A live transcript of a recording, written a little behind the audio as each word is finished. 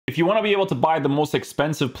If you want to be able to buy the most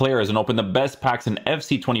expensive players and open the best packs in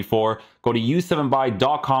FC24, go to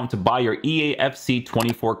u7buy.com to buy your EA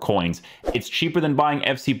FC24 coins. It's cheaper than buying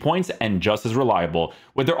FC points and just as reliable.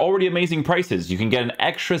 With their already amazing prices, you can get an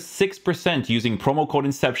extra 6% using promo code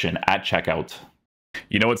Inception at checkout.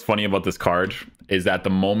 You know what's funny about this card is that the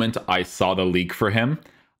moment I saw the leak for him,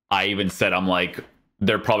 I even said, I'm like,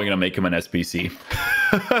 they're probably going to make him an SBC.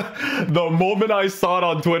 The moment I saw it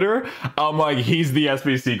on Twitter, I'm like, he's the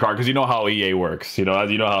SBC card, because you know how EA works. You know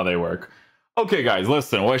how they work. Okay, guys,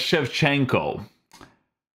 listen, with SHEVCHENKO,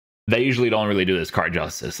 they usually don't really do this card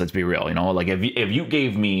justice. Let's be real, you know? Like, if you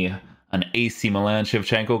gave me an AC Milan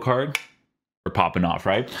SHEVCHENKO card, we're popping off,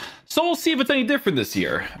 right? So we'll see if it's any different this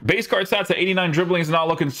year. Base card stats at 89 dribbling is not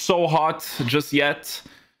looking so hot just yet.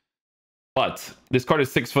 But this card is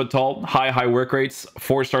 6 foot tall, high work rates,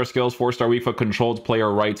 4-star skills, 4-star weak foot, controlled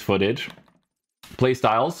player right footed. Play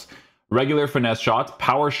styles, regular finesse shot,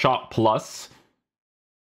 power shot plus.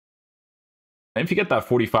 And if you get that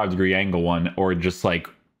 45-degree angle one, or just like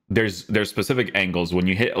there's specific angles when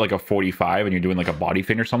you hit like a 45 and you're doing like a body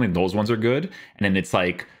feint or something, those ones are good. And then it's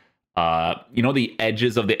like you know, the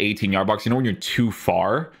edges of the 18-yard box, you know, when you're too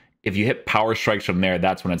far, if you hit power strikes from there,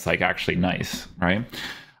 that's when it's like actually nice, right?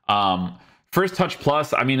 First touch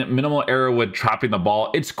plus, I mean, minimal error with trapping the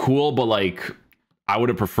ball. It's cool, but like, I would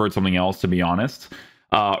have preferred something else, to be honest.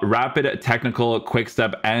 Rapid, technical, quick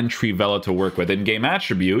step, and Trivela to work with. In-game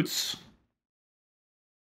attributes,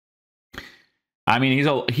 I mean,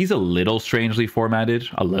 he's a little strangely formatted,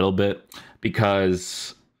 a little bit,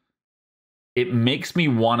 because it makes me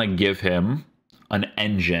want to give him an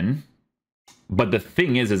engine. But the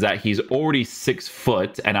thing is that he's already 6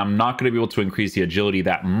 foot, and I'm not going to be able to increase the agility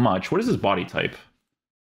that much. What is his body type?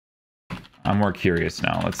 I'm more curious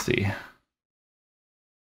now. Let's see.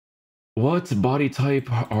 What body type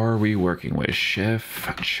are we working with?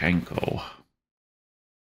 SHEVCHENKO.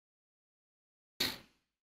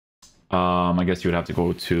 I guess you would have to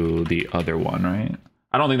go to the other one, right?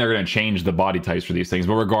 I don't think they're going to change the body types for these things,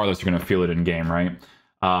 but regardless, you're going to feel it in game, right?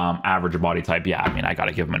 Average body type, yeah, I mean, I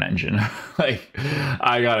gotta give him an engine. Like,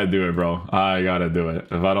 I gotta do it, bro. I gotta do it.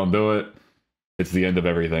 If I don't do it, it's the end of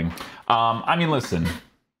everything. I mean, listen,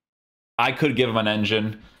 I could give him an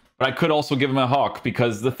engine, but I could also give him a hawk,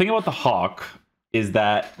 because the thing about the hawk is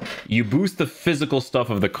that you boost the physical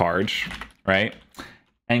stuff of the card, right?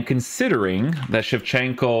 And considering that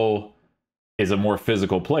SHEVCHENKO is a more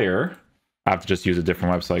physical player, I have to just use a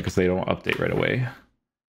different website because they don't update right away.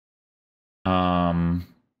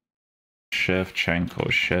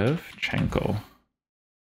 SHEVCHENKO.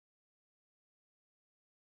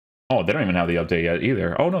 Oh, they don't even have the update yet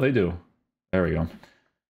either. Oh, no, they do. There we go.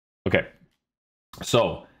 Okay.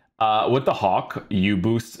 So, with the Hawk, you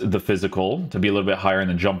boost the physical to be a little bit higher in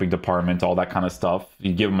the jumping department, all that kind of stuff.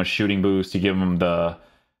 You give him a shooting boost. You give him the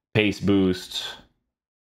pace boost.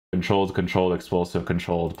 Controlled, explosive,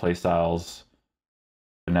 controlled, playstyles.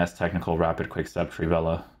 Finesse, technical, rapid, quick step,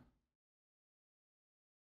 Trivela.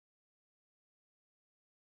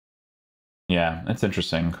 Yeah, that's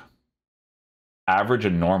interesting. Average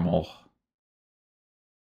and normal.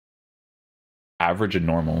 Average and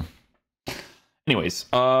normal. Anyways,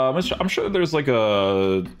 I'm sure there's like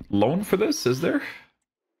a loan for this, is there?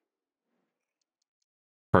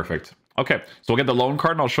 Perfect. Okay, so we'll get the loan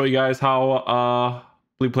card and I'll show you guys how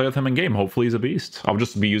we play with him in game. Hopefully he's a beast. I'll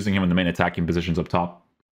just be using him in the main attacking positions up top.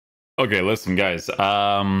 Okay, listen, guys.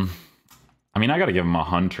 I mean, I gotta give him a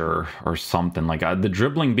hunter or something. Like, the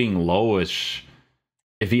dribbling being lowish,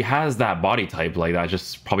 if he has that body type, like, I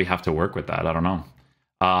just probably have to work with that. I don't know.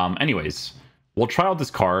 Anyways, we'll try out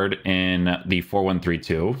this card in the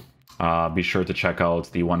 4132. Be sure to check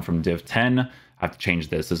out the one from Div 10. I have to change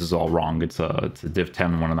this. This is all wrong. It's a Div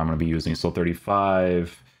 10 one that I'm going to be using. So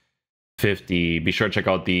 35, 50. Be sure to check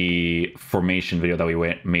out the formation video that we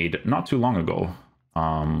made not too long ago.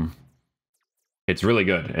 It's really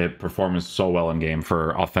good. It performs so well in game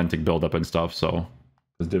for authentic buildup and stuff. So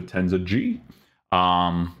this Div 10's a G.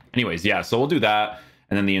 Anyways, yeah. So we'll do that,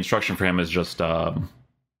 and then the instruction for him is just balance,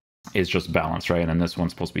 right? And then this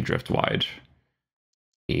one's supposed to be drift wide.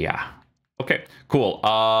 Yeah. Okay. Cool.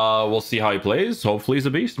 We'll see how he plays. Hopefully he's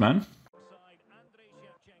a beast, man.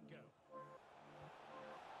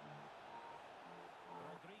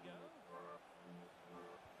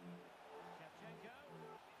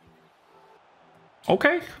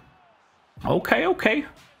 Okay. Okay.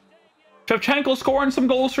 SHEVCHENKO scoring some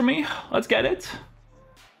goals for me. Let's get it.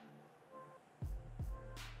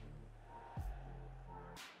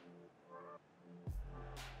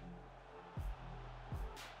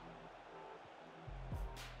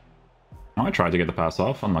 Oh, I tried to get the pass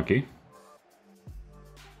off. Unlucky.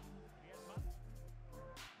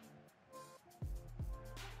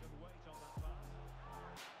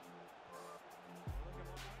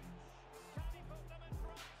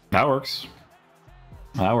 That works.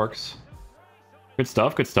 That works. Good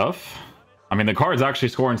stuff, good stuff. I mean, the card's actually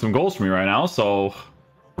scoring some goals for me right now, so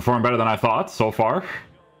performing better than I thought so far.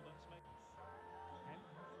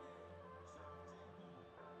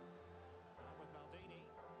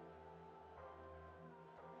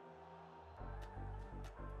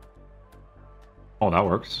 Oh, that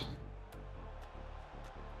works.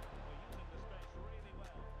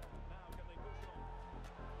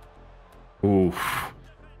 Oof.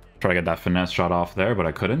 Try to get that finesse shot off there, but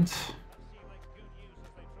I couldn't.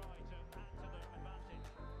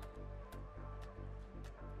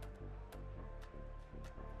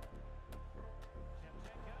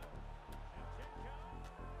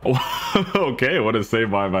 Oh, okay, what a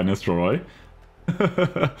save by Van Nistelrooy.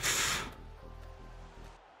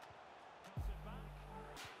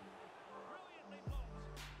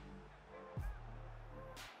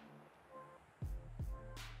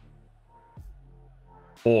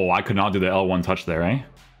 Oh, I could not do the L1 touch there, eh?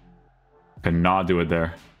 Could not do it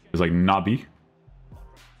there. It was like knobby.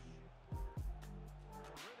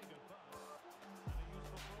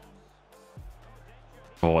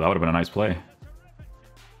 Oh, that would have been a nice play.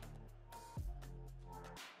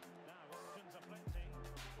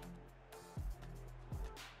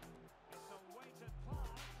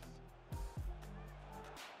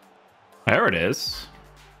 There it is.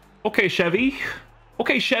 Okay, Chevy.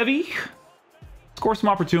 Okay, Chevy. Score some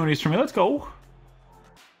opportunities for me. Let's go.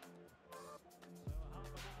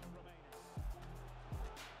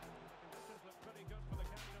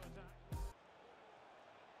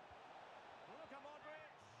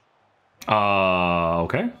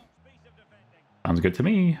 Okay. Sounds good to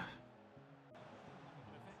me.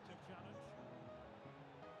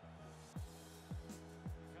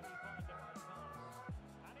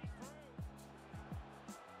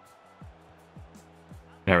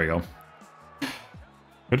 There we go.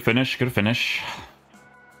 Good finish, good finish.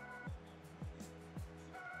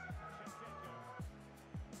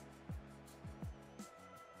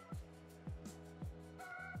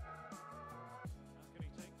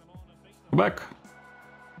 Go back.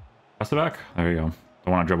 Pass it back. There you go.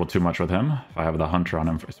 Don't want to dribble too much with him. If I have the hunter on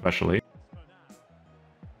him, especially.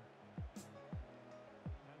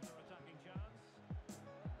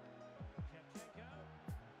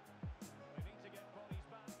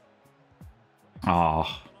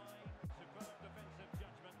 Oh.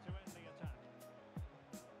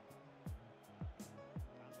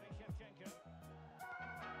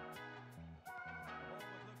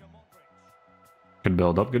 Good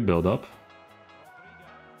build up, good build up.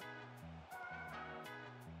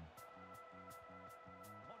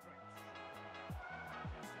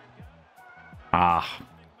 Ah.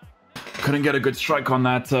 Couldn't get a good strike on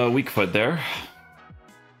that weak foot there.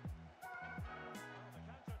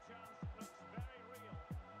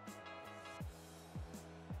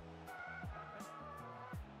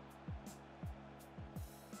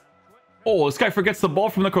 Oh, this guy forgets the ball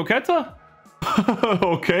from the croqueta?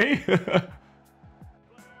 Okay.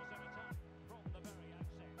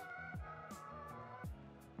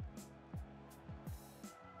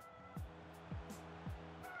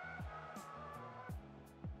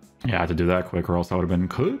 Yeah, I had to do that quick or else I would have been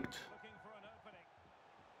cooked.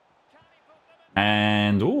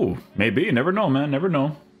 And, ooh, maybe. You never know, man. Never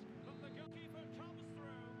know.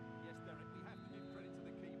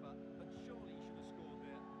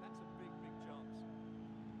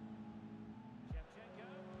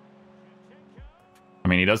 I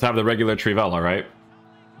mean, he does have the regular Trivela, right?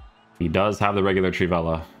 He does have the regular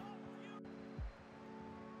Trivela.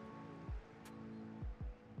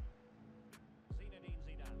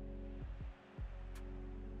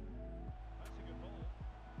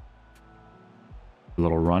 A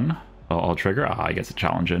little run. I'll trigger. Ah, he gets a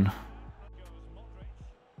challenge in.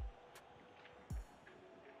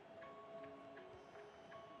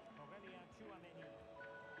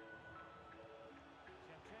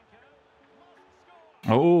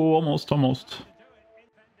 Oh, almost, almost.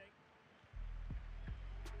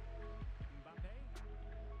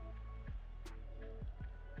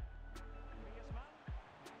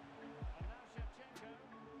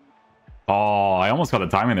 Oh, I almost got the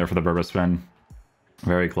timing there for the Berber spin.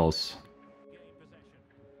 Very close.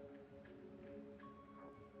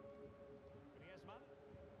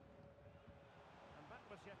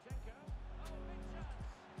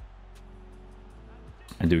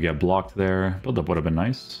 I do get blocked there. Build up would have been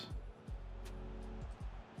nice.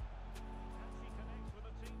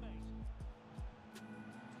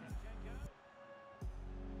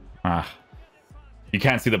 Ah. You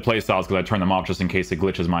can't see the playstyles because I turn them off just in case it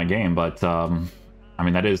glitches my game, but I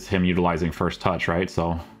mean, that is him utilizing first touch, right?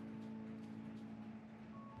 So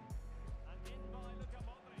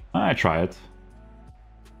Might try it.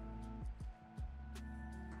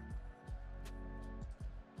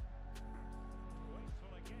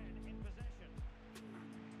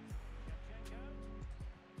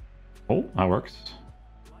 Oh, that works.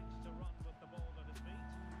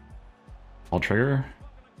 I'll trigger.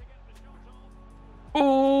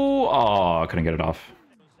 Oh, I couldn't get it off.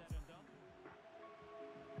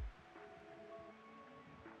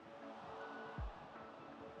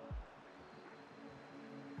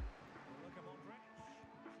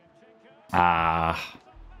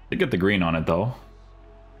 Did get the green on it though.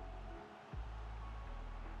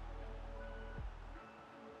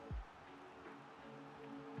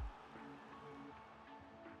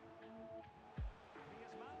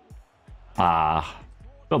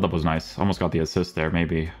 Build-up was nice. Almost got the assist there,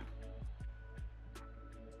 maybe.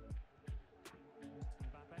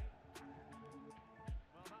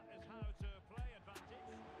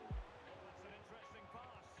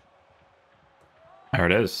 There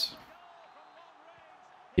it is.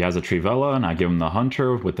 He has a Trivela, and I give him the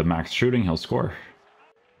Hunter with the max shooting. He'll score.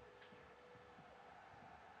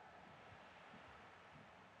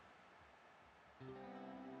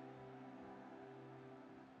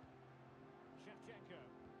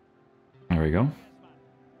 There we go.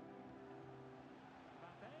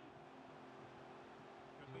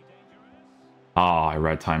 I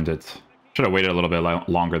red timed it. Should have waited a little bit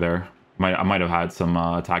longer there. I might have had some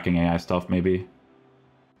attacking AI stuff, maybe.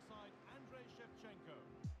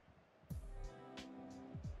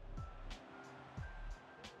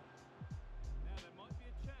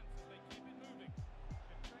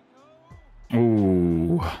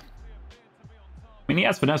 Ooh. I mean, he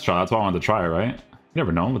has finesse shot. That's why I wanted to try, right? You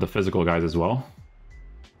never know with the physical guys as well.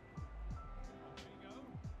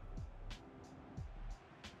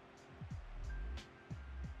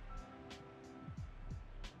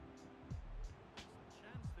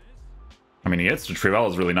 I mean, he hits the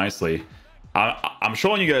Trivelas really nicely. I'm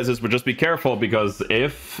showing you guys this, but just be careful because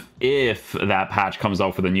if that patch comes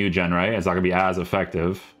out for the new gen, right, it's not gonna be as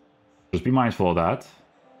effective. Just be mindful of that.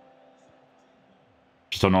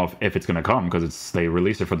 Just don't know if it's gonna come because they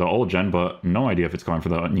released it for the old gen, but no idea if it's coming for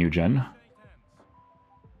the new gen.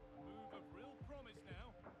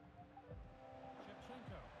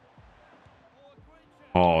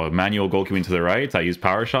 Oh, manual goalkeeping to the right. I use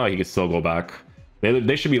power shot. He can still go back.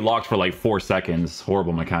 They should be locked for like 4 seconds.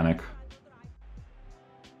 Horrible mechanic.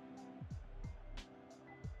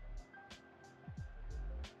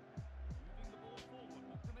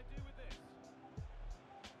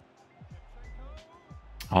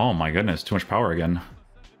 Oh my goodness, too much power again.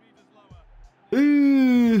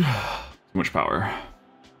 Too much power.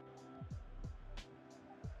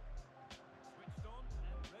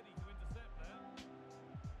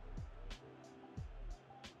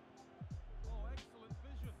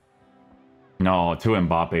 No, to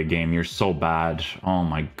Mbappe game, you're so bad. Oh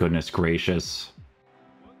my goodness gracious.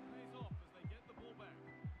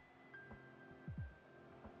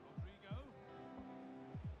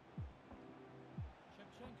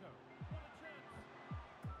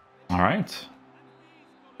 All right.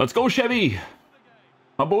 Let's go, Chevy.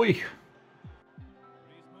 My boy.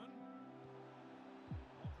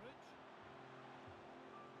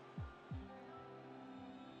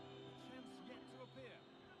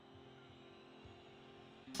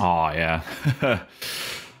 Oh, yeah.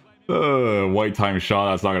 White time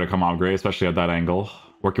shot. That's not going to come out great, especially at that angle.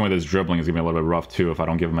 Working with his dribbling is going to be a little bit rough, too, if I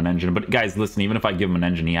don't give him an engine. But, guys, listen, even if I give him an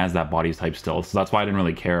engine, he has that body type still. So that's why I didn't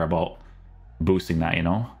really care about boosting that, you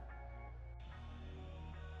know?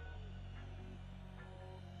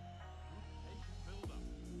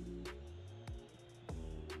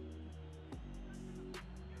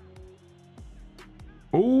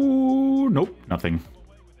 Oh, nope, nothing.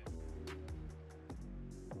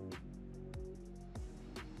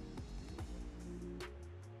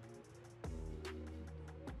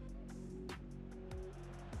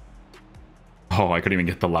 Oh, I couldn't even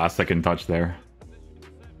get the last second touch there.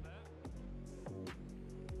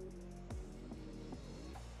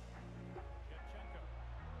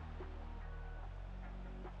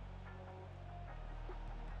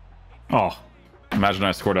 Oh, imagine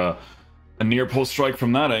I scored a near post strike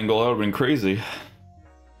from that angle. That would have been crazy.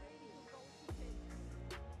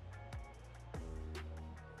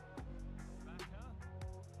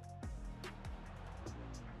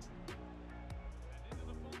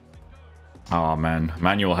 Oh man,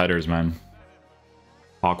 manual headers, man.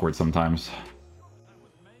 Awkward sometimes.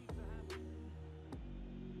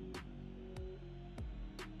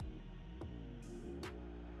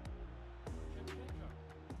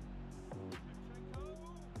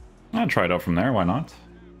 I'll try it out from there, why not?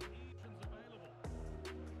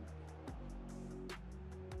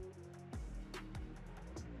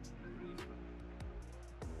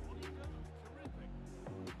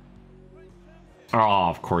 Oh,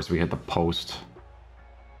 of course we hit the post.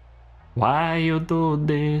 Why you do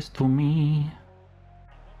this to me?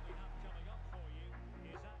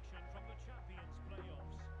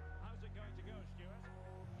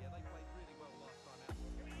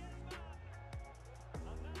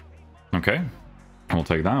 Okay, we'll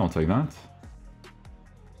take that. We'll take that.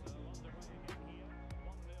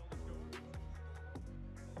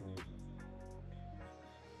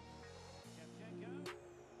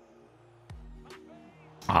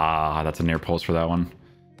 Ah, that's a near post for that one.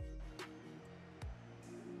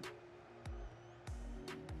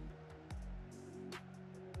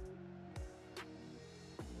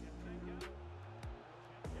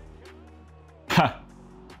 Ha!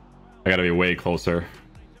 I gotta be way closer.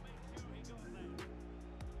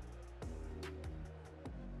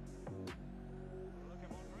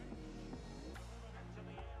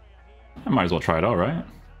 I might as well try it out, right?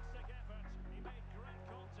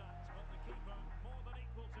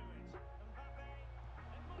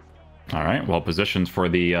 All right, well positioned for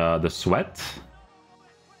the sweat.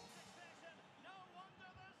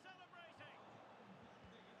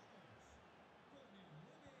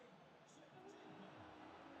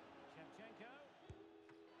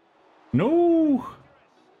 No.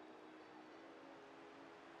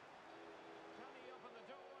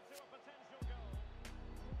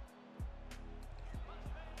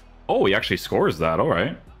 Oh, he actually scores that. All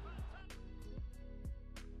right.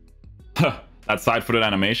 That side-footed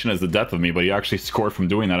animation is the death of me, but he actually scored from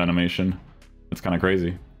doing that animation. It's kind of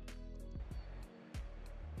crazy.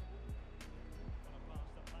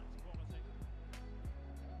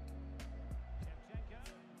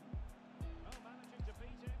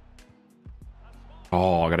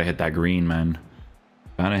 Oh, I gotta hit that green, man.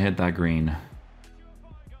 Gotta hit that green.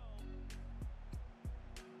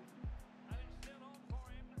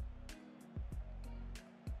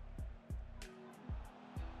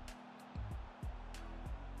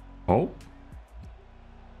 Oh.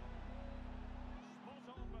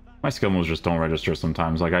 My skill moves just don't register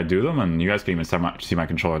sometimes. Like, I do them, and you guys can even see my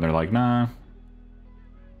controller, and they're like, nah, I'm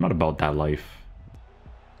not about that life.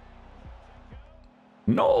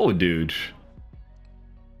 No, dude.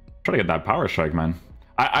 Try to get that power strike, man.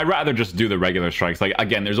 I'd rather just do the regular strikes. Like,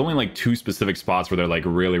 again, there's only like 2 specific spots where they're like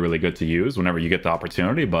really, really good to use whenever you get the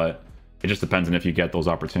opportunity, but it just depends on if you get those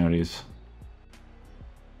opportunities.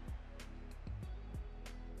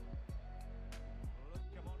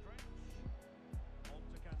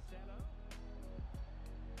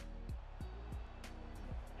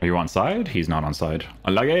 Are you on side? He's not on side. I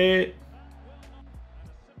like it.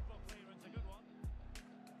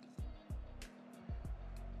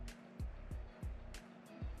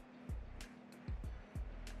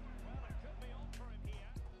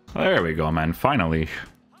 There we go, man. Finally.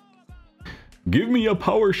 Give me a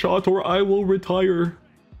power shot or I will retire.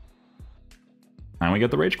 And we get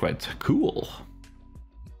the rage quit. Cool.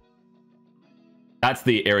 That's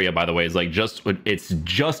the area, by the way, is like it's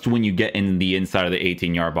just when you get in the inside of the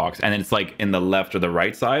 18-yard box, and then it's like in the left or the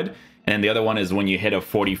right side, and then the other one is when you hit a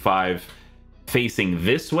 45 facing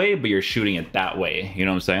this way, but you're shooting it that way. You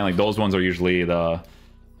know what I'm saying? Like, those ones are usually the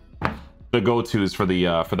go-tos for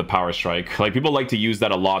the power strike. Like, people like to use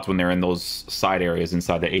that a lot when they're in those side areas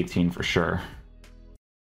inside the 18 for sure.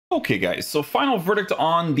 Okay, guys, so final verdict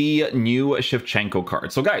on the new SHEVCHENKO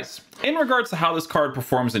card. So, guys, in regards to how this card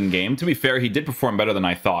performs in game, to be fair, he did perform better than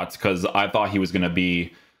I thought, because I thought he was going to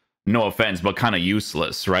be, no offense, but kind of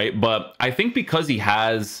useless, right? But I think because he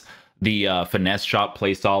has the finesse shot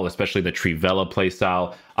playstyle, especially the Trivela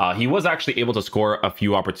playstyle, he was actually able to score a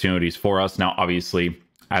few opportunities for us. Now, obviously,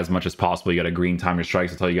 as much as possible, you got to green time your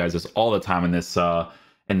strikes. I tell you guys this all the time in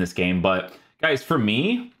this game. But, guys, for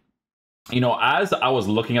me, you know, as I was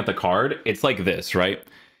looking at the card, it's like this, right?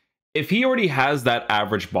 If he already has that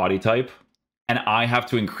average body type and I have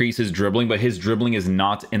to increase his dribbling, but his dribbling is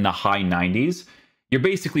not in the high 90s, you're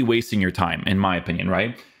basically wasting your time, in my opinion,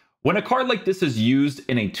 right? When a card like this is used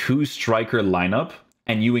in a 2-striker lineup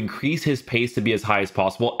and you increase his pace to be as high as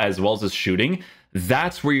possible, as well as his shooting,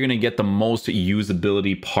 that's where you're going to get the most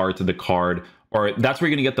usability part of the card, or that's where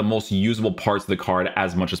you're going to get the most usable parts of the card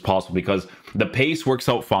as much as possible, because the pace works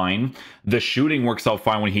out fine, the shooting works out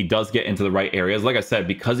fine when he does get into the right areas. Like I said,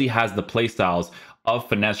 because he has the playstyles of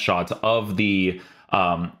finesse shots, of the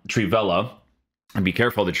Trivela, and be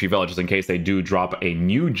careful of the Trivela just in case they do drop a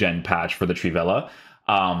new gen patch for the Trivela,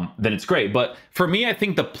 then it's great. But for me, I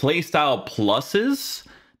think the playstyle pluses,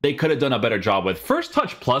 they could have done a better job with. First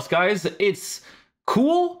touch plus, guys, it's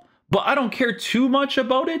cool, but I don't care too much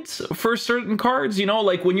about it for certain cards. You know,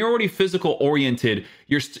 like when you're already physical oriented,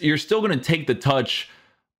 you're still going to take the touch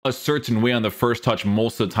a certain way on the first touch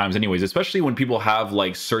most of the times anyways, especially when people have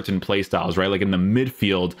like certain play styles, right? Like in the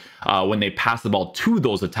midfield, when they pass the ball to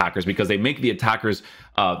those attackers, because they make the attackers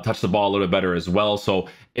touch the ball a little bit better as well. So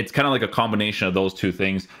it's kind of like a combination of those two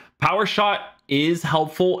things. Power shot is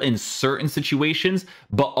helpful in certain situations,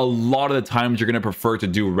 but a lot of the times you're going to prefer to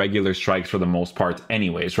do regular strikes for the most part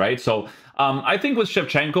anyways, right? So I think with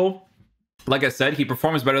SHEVCHENKO, like I said, he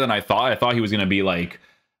performs better than I thought. I thought he was going to be like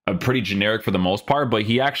pretty generic for the most part, but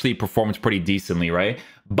he actually performs pretty decently, right?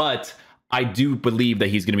 But I do believe that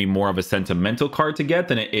he's going to be more of a sentimental card to get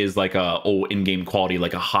than it is like a in-game quality,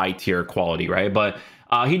 like a high tier quality, right? But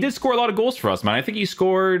he did score a lot of goals for us, man. I think he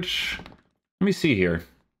scored, let me see here.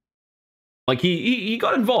 Like he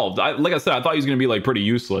got involved. Like I said, I thought he was going to be like pretty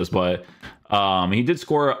useless, but he did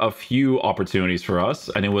score a few opportunities for us,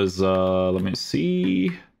 and it was let me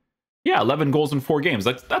see. Yeah, 11 goals in 4 games.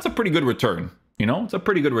 That's a pretty good return. You know, it's a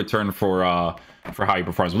pretty good return for how he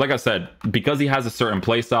performs. But like I said, because he has a certain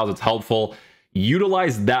play styles, it's helpful.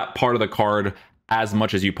 Utilize that part of the card as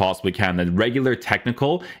much as you possibly can. The regular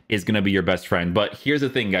technical is going to be your best friend. But here's the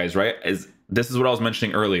thing, guys, right? This is what I was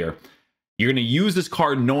mentioning earlier. You're going to use this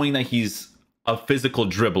card knowing that he's a physical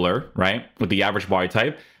dribbler, right? With the average body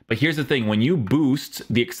type. But here's the thing. When you boost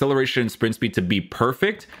the acceleration and sprint speed to be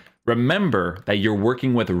perfect, remember that you're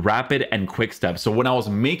working with rapid and quick steps. So when I was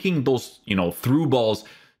making those, you know, through balls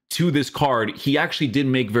to this card, he actually did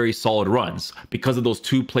make very solid runs because of those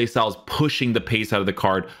two play styles pushing the pace out of the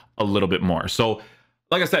card a little bit more. So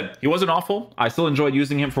like I said, he wasn't awful. I still enjoyed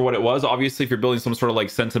using him for what it was. Obviously, if you're building some sort of like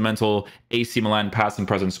sentimental AC Milan past and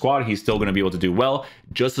present squad, he's still going to be able to do well,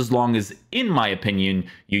 just as long as, in my opinion,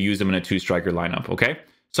 you use him in a 2-striker lineup, okay?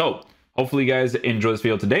 So hopefully you guys enjoy this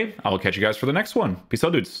video today. I will catch you guys for the next one. Peace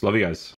out, dudes. Love you guys.